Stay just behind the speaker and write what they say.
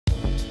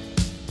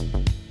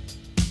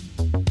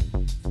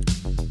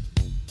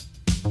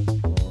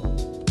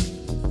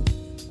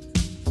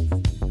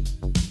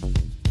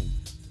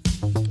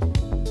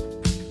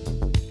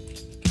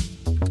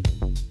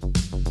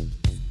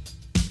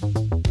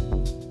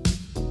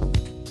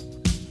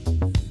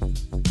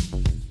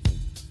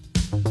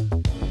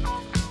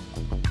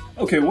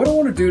Okay, what I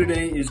want to do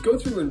today is go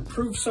through and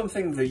prove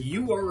something that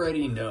you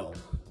already know.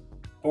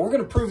 But we're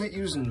going to prove it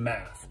using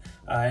math.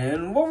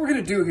 And what we're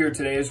going to do here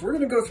today is we're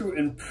going to go through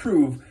and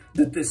prove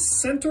that the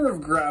center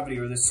of gravity,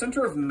 or the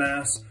center of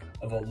mass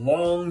of a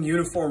long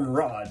uniform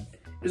rod,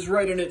 is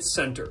right in its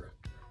center.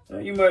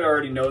 You might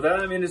already know that.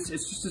 I mean, it's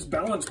just this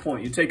balance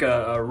point. You take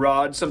a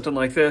rod, something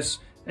like this,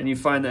 and you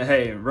find that,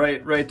 hey,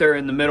 right there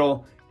in the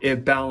middle,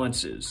 it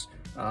balances.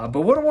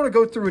 But what I want to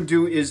go through and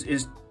do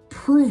is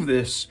prove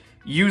this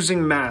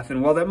using math.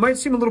 And while that might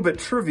seem a little bit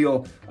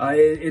trivial,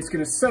 it's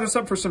going to set us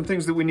up for some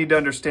things that we need to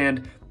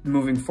understand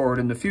moving forward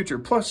in the future.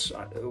 Plus,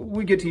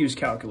 we get to use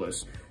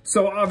calculus.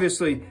 So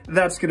obviously,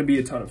 that's going to be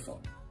a ton of fun.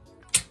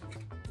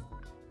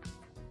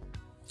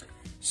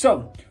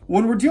 So,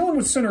 when we're dealing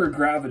with center of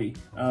gravity,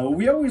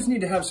 we always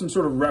need to have some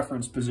sort of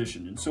reference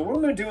position. And so what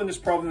I'm going to do in this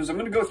problem is I'm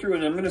going to go through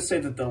and I'm going to say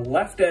that the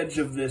left edge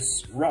of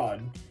this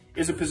rod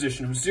is a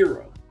position of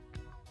 0.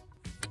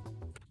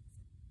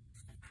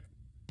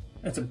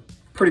 That's a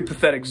pretty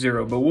pathetic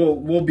 0, but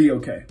we'll be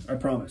okay, I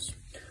promise.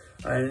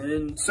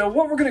 And so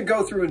what we're going to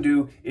go through and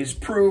do is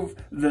prove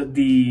that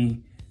the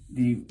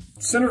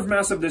center of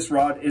mass of this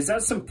rod is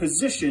at some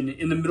position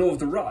in the middle of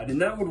the rod, and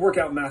that would work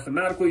out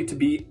mathematically to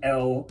be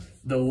L,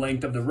 the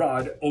length of the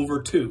rod, over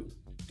 2.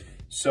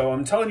 So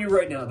I'm telling you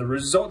right now, the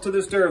result to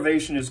this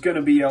derivation is going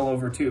to be L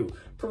over 2,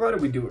 provided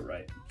we do it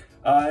right.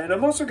 And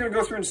I'm also going to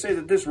go through and say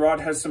that this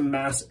rod has some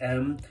mass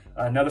M.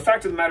 Now the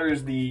fact of the matter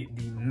is the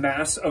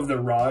mass of the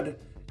rod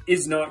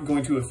is not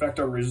going to affect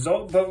our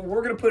result, but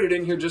we're going to put it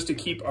in here just to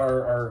keep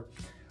our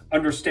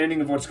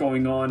understanding of what's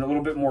going on a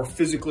little bit more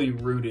physically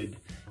rooted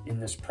in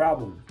this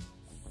problem.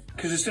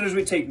 Because as soon as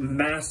we take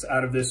mass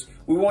out of this,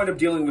 we wind up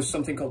dealing with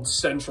something called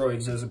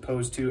centroids as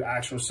opposed to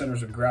actual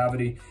centers of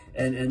gravity,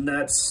 and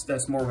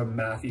that's more of a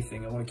mathy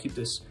thing. I want to keep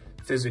this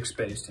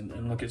physics-based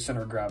and look at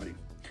center of gravity.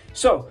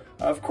 So,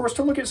 of course,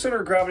 to look at center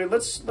of gravity,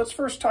 let's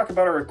first talk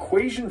about our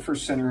equation for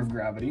center of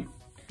gravity,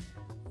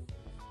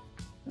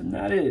 and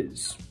that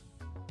is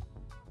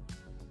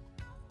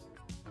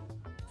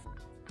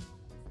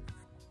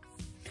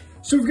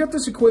so we've got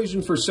this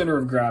equation for center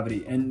of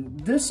gravity, and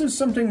this is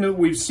something that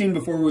we've seen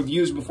before, we've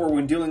used before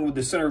when dealing with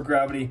the center of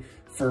gravity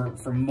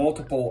for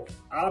multiple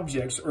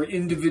objects or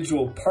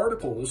individual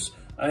particles.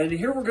 And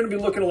here we're going to be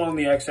looking along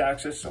the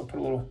x-axis, so I'll put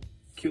a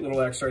cute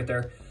little x right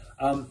there.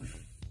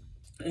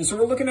 And so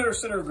we're looking at our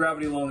center of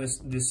gravity along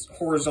this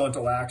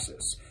horizontal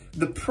axis.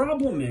 The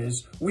problem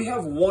is we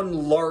have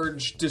one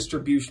large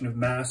distribution of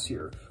mass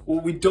here.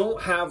 What we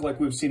don't have, like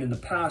we've seen in the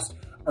past,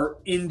 are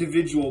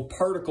individual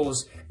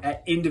particles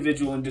at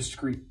individual and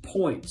discrete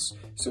points.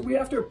 So we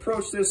have to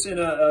approach this in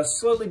a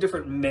slightly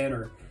different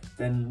manner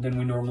than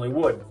we normally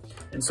would.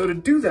 And so to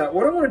do that,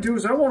 what I want to do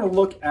is I want to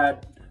look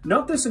at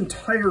not this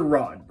entire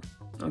rod,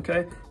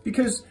 okay?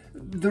 Because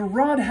the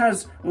rod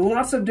has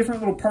lots of different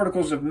little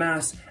particles of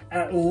mass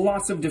at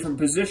lots of different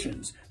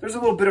positions. There's a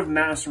little bit of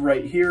mass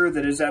right here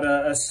that is at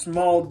a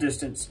small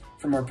distance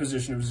from our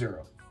position of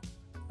 0.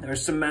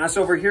 There's some mass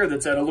over here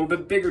that's at a little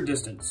bit bigger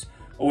distance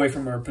away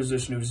from our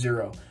position of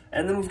 0.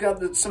 And then we've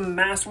got some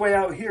mass way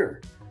out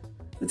here.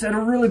 It's at a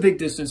really big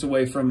distance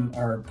away from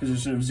our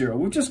position of 0.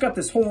 We've just got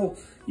this whole,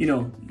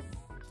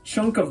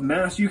 chunk of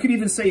mass. You could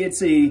even say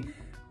it's a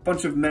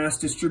bunch of mass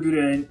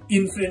distributed at an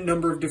infinite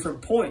number of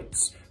different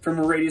points from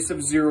a radius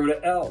of 0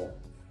 to L.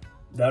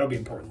 That'll be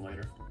important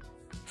later.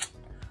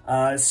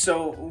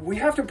 So we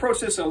have to approach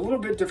this in a little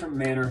bit different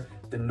manner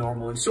than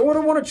normal. And so what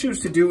I want to choose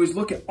to do is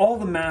look at all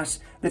the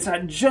mass that's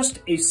at just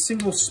a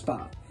single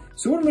spot.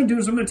 So what I'm going to do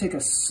is I'm going to take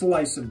a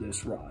slice of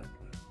this rod,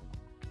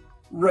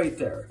 right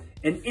there,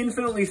 an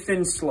infinitely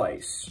thin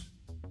slice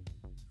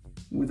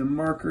with a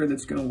marker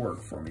that's going to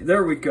work for me.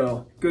 There we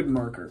go, good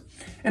marker.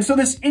 And so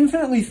this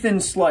infinitely thin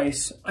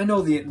slice, I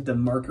know the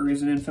marker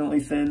isn't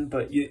infinitely thin,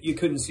 but you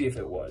couldn't see if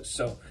it was.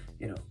 So,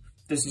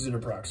 this is an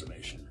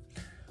approximation.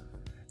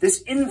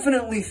 This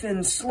infinitely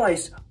thin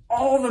slice,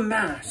 all the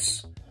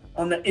mass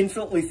on that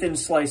infinitely thin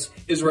slice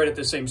is right at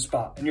the same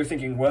spot. And you're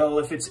thinking, well,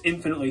 if it's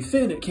infinitely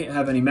thin, it can't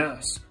have any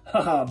mass.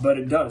 Haha, but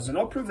it does. And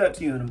I'll prove that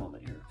to you in a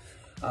moment here.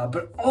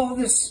 But all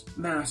this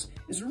mass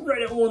is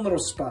right at one little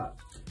spot.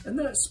 And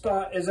that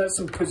spot is at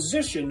some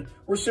position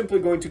we're simply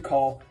going to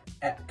call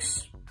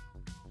X.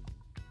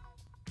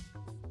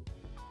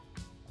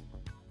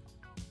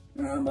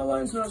 My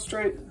line's not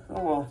straight.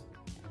 Oh well.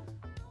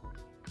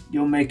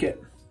 You'll make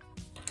it.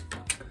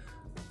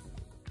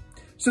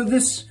 So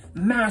this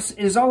mass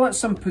is all at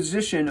some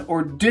position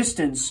or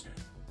distance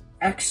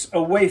X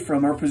away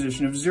from our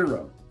position of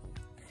 0.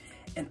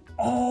 And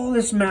all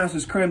this mass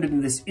is crammed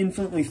into this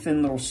infinitely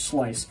thin little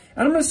slice.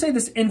 And I'm going to say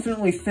this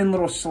infinitely thin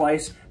little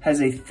slice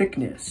has a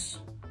thickness.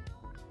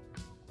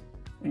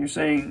 And you're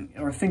saying,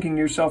 or thinking to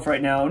yourself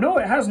right now, no,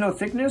 it has no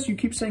thickness. You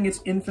keep saying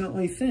it's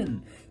infinitely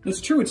thin.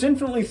 It's true, it's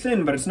infinitely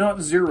thin, but it's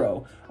not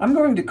 0. I'm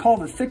going to call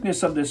the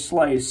thickness of this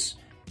slice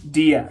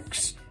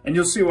dx. And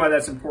you'll see why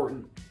that's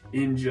important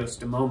in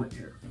just a moment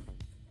here.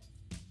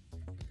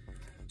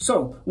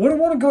 So what I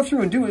want to go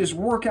through and do is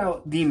work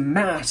out the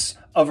mass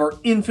of our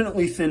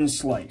infinitely thin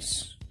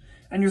slice.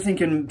 And you're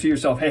thinking to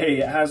yourself, hey,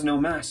 it has no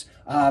mass.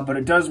 But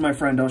it does, my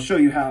friend. I'll show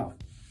you how.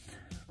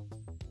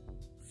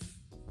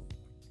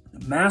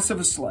 The mass of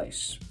a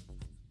slice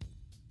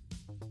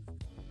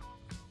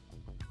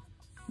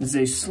is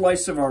a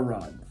slice of our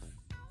rod.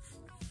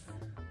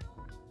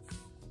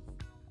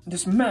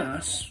 This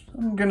mass,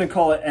 I'm going to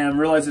call it M.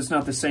 Realize it's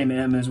not the same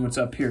M as what's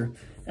up here.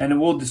 And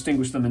we'll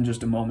distinguish them in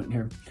just a moment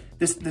here.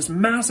 This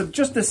mass of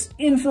just this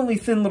infinitely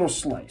thin little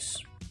slice.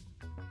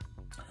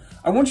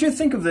 I want you to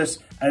think of this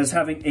as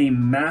having a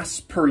mass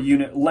per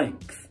unit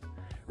length.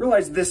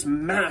 Realize this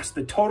mass,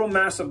 the total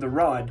mass of the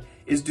rod,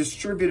 is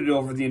distributed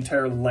over the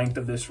entire length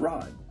of this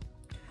rod.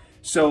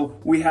 So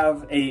we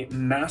have a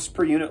mass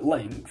per unit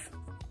length,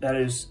 that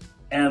is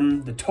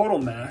M, the total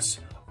mass,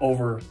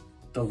 over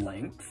the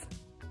length.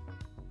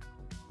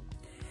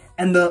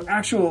 And the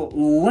actual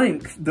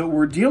length that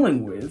we're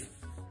dealing with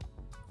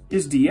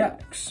is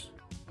dx.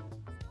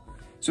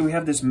 So we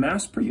have this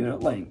mass per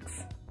unit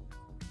length.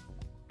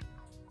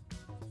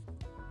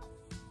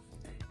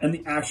 And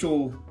the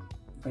actual,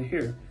 right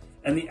here,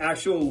 and the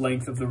actual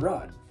length of the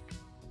rod.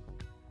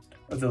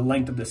 Or the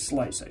length of the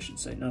slice, I should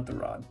say, not the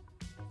rod.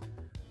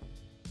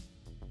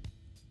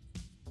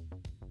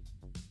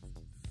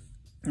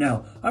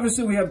 Now,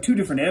 obviously we have two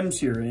different M's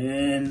here,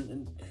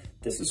 and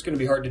this is going to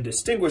be hard to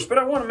distinguish, but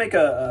I want to make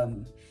a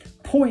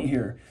point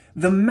here.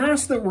 The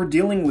mass that we're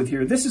dealing with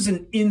here, this is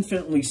an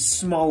infinitely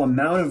small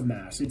amount of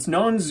mass. It's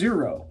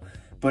non-zero,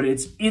 but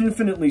it's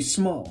infinitely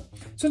small.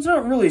 So it's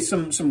not really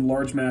some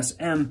large mass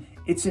M,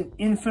 it's an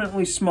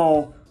infinitely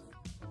small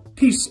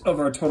piece of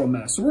our total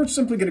mass. So we're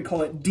simply going to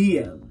call it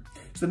dm.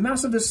 So the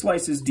mass of this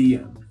slice is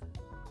dm.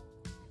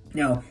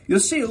 Now, you'll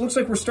see it looks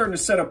like we're starting to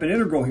set up an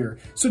integral here.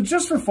 So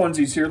just for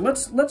funsies here,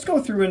 let's go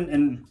through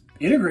and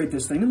integrate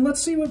this thing, and let's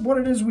see what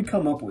it is we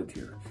come up with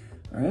here.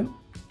 All right?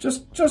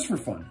 Just for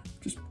fun.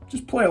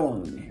 Just play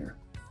along with me here.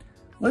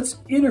 Let's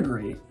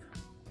integrate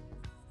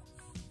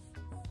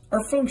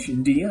our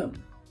function dm.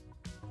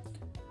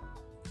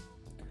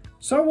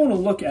 So I want to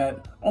look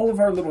at all of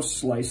our little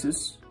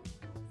slices,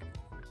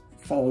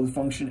 follow the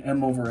function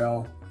m over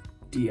L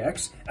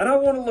dx, and I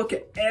want to look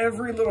at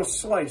every little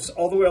slice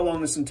all the way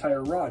along this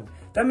entire rod.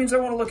 That means I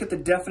want to look at the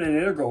definite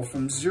integral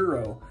from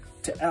 0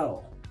 to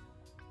L.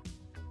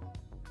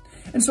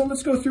 And so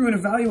let's go through and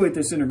evaluate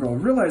this integral.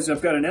 Realize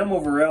I've got an m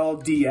over L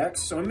dx,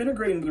 so I'm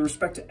integrating with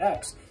respect to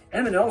x.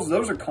 M and L's,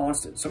 those are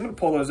constant, so I'm going to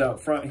pull those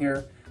out front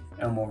here.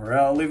 M over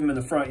L, leave them in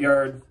the front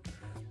yard.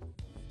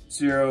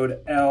 0 to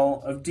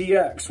L of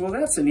dx. Well,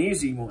 that's an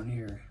easy one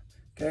here.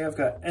 Okay, I've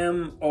got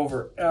m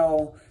over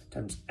L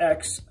times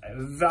x. I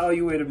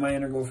evaluated my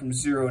integral from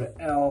 0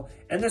 to L,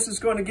 and this is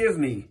going to give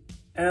me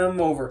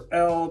m over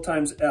L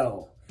times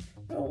L.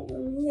 Now,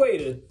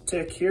 wait a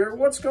tick here.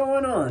 What's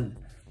going on?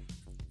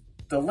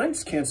 The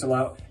lengths cancel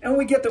out, and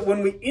we get that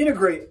when we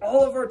integrate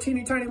all of our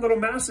teeny tiny little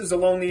masses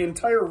along the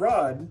entire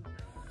rod,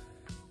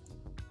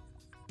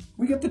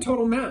 we get the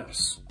total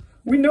mass.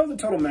 We know the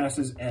total mass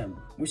is m.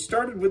 We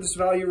started with this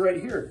value right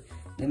here,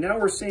 and now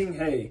we're seeing,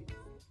 hey,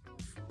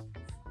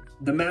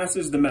 the mass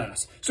is the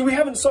mass. So we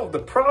haven't solved the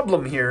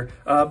problem here,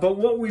 but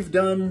what we've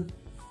done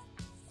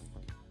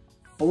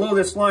below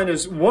this line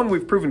is, one,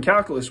 we've proven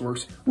calculus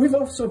works. We've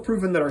also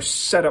proven that our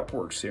setup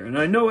works here. And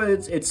I know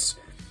it's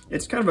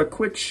kind of a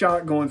quick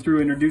shot going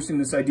through introducing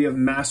this idea of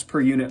mass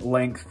per unit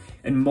length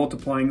and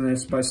multiplying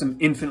this by some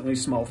infinitely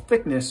small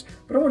thickness,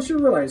 but I want you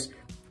to realize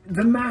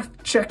the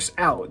math checks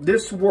out.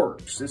 This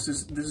works. This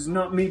is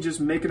not me just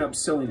making up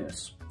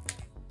silliness.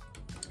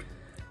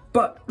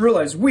 But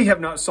realize we have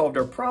not solved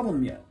our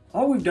problem yet.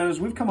 All we've done is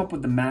we've come up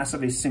with the mass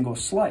of a single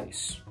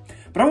slice.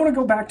 But I want to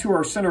go back to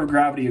our center of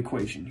gravity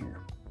equation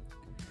here.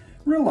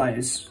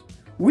 Realize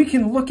we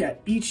can look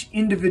at each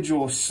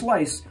individual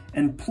slice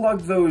and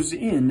plug those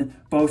in,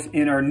 both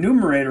in our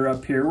numerator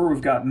up here, where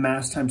we've got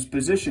mass times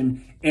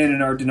position, and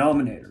in our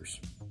denominators.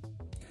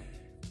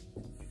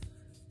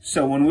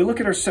 So when we look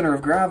at our center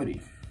of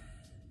gravity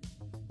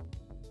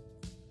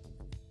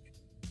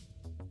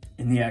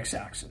in the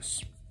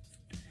x-axis,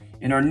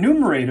 in our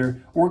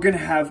numerator, we're going to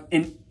have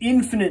an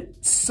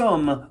infinite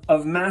sum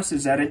of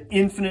masses at an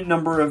infinite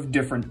number of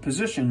different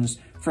positions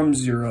from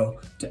 0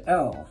 to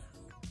L.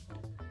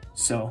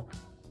 So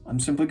I'm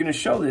simply going to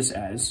show this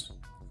as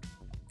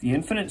the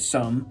infinite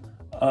sum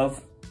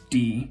of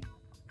dm,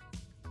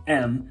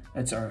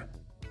 that's our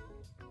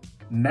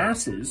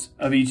masses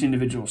of each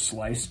individual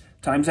slice,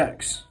 times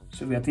x.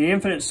 So we got the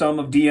infinite sum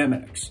of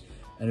dmx.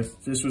 And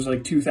if this was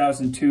like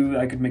 2002,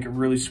 I could make a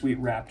really sweet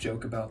rap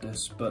joke about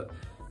this, but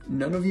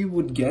none of you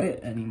would get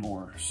it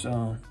anymore.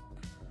 So,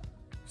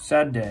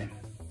 sad day.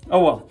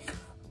 Oh well,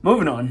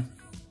 moving on.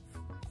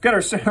 Got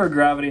our center of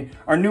gravity,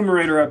 our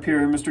numerator up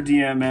here, Mr.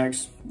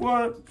 dmx.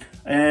 What?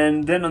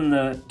 And then on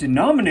the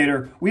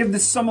denominator, we have the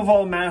sum of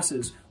all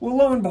masses. Well,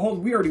 lo and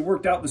behold, we already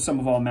worked out the sum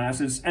of all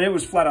masses, and it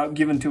was flat out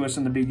given to us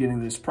in the beginning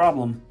of this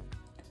problem.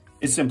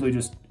 It's simply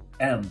just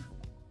m.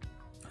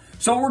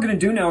 So what we're going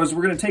to do now is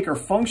we're going to take our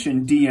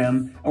function dm,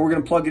 and we're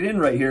going to plug it in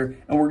right here,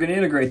 and we're going to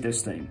integrate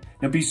this thing.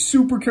 Now be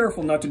super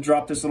careful not to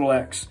drop this little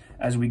x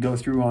as we go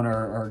through on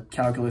our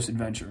calculus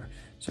adventure.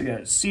 So we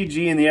got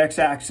CG in the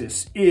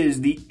x-axis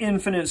is the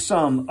infinite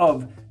sum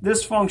of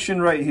this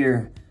function right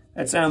here.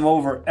 That's m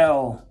over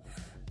L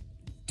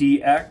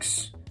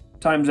dx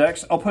times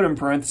x. I'll put in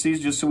parentheses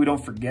just so we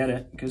don't forget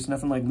it, because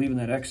nothing like leaving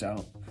that x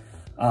out.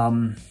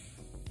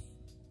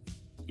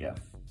 Yeah,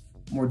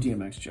 more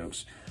DMX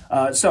jokes.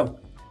 So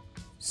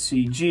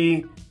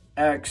CG,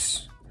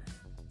 x,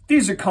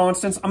 these are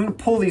constants. I'm gonna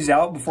pull these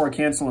out before I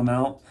cancel them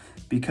out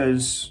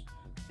because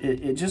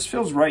it just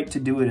feels right to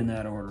do it in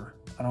that order.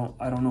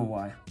 I don't know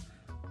why.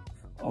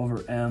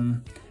 Over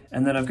m,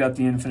 and then I've got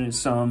the infinite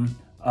sum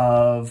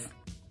of,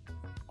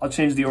 I'll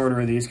change the order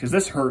of these because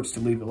this hurts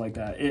to leave it like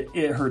that.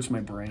 It hurts my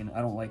brain.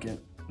 I don't like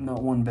it,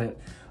 not one bit.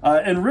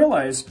 And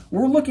realize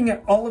we're looking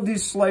at all of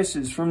these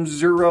slices from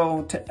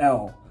 0 to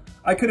L.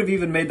 I could have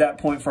even made that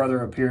point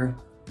farther up here,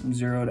 from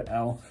 0 to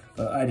L,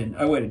 but I didn't.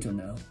 I waited till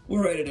now.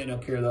 We'll write it in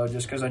up here though,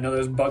 just because I know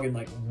there's bugging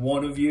like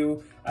one of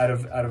you out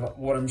of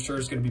what I'm sure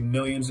is going to be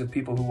millions of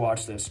people who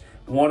watch this.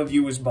 One of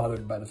you was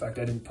bothered by the fact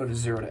I didn't put a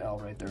 0 to L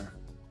right there.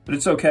 But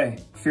it's okay,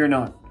 fear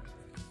not.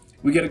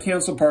 We get a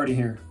cancel party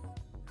here.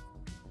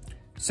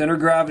 Center of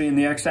gravity in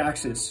the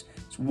x-axis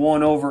is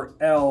 1 over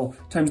L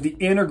times the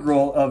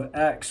integral of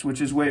x,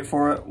 which is, wait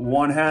for it,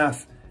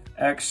 1/2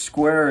 x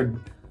squared.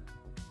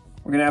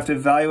 We're gonna have to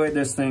evaluate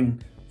this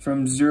thing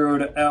from 0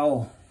 to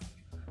L.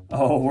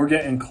 Oh, we're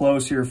getting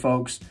close here,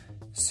 folks.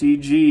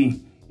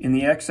 CG in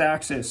the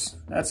x-axis,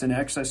 that's an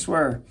x, I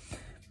swear,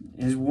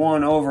 is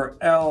 1 over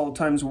L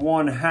times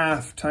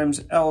 1/2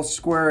 times L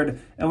squared.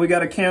 And we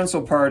got a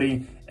cancel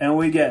party, and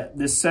we get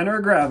the center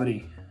of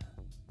gravity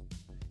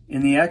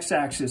in the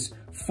x-axis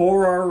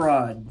for our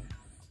rod,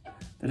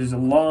 that is a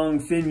long,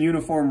 thin,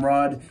 uniform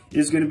rod,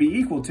 is going to be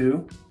equal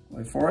to,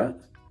 wait for it,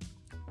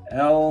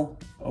 L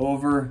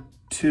over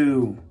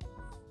 2.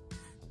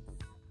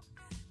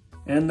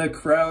 And the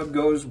crowd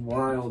goes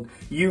wild.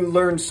 You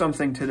learned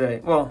something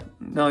today. Well,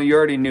 no, you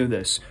already knew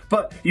this,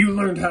 but you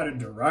learned how to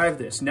derive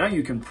this. Now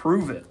you can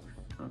prove it,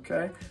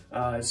 okay?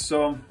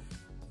 So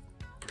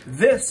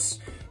this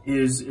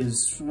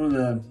is one of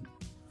the...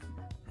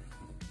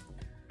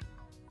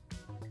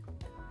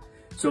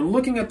 So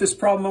looking at this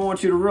problem, I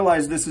want you to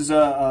realize this is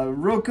a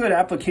real good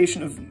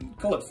application of,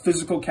 call it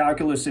physical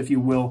calculus, if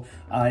you will,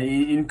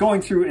 in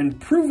going through and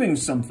proving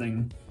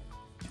something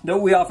that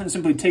we often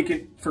simply take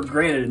it for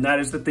granted, and that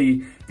is that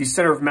the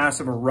center of mass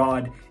of a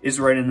rod is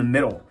right in the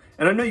middle.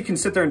 And I know you can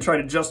sit there and try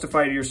to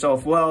justify to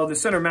yourself, well, the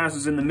center of mass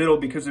is in the middle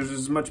because there's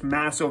as much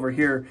mass over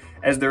here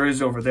as there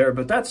is over there,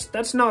 but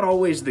that's not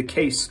always the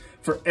case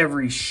for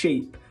every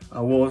shape.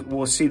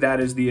 We'll see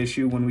that as the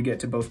issue when we get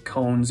to both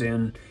cones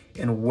and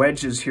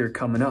wedges here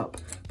coming up.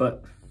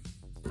 But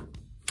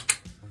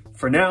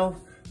for now,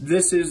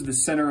 this is the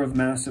center of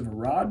mass of a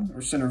rod,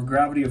 or center of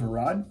gravity of a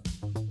rod.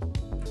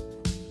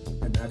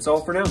 And that's all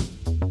for now.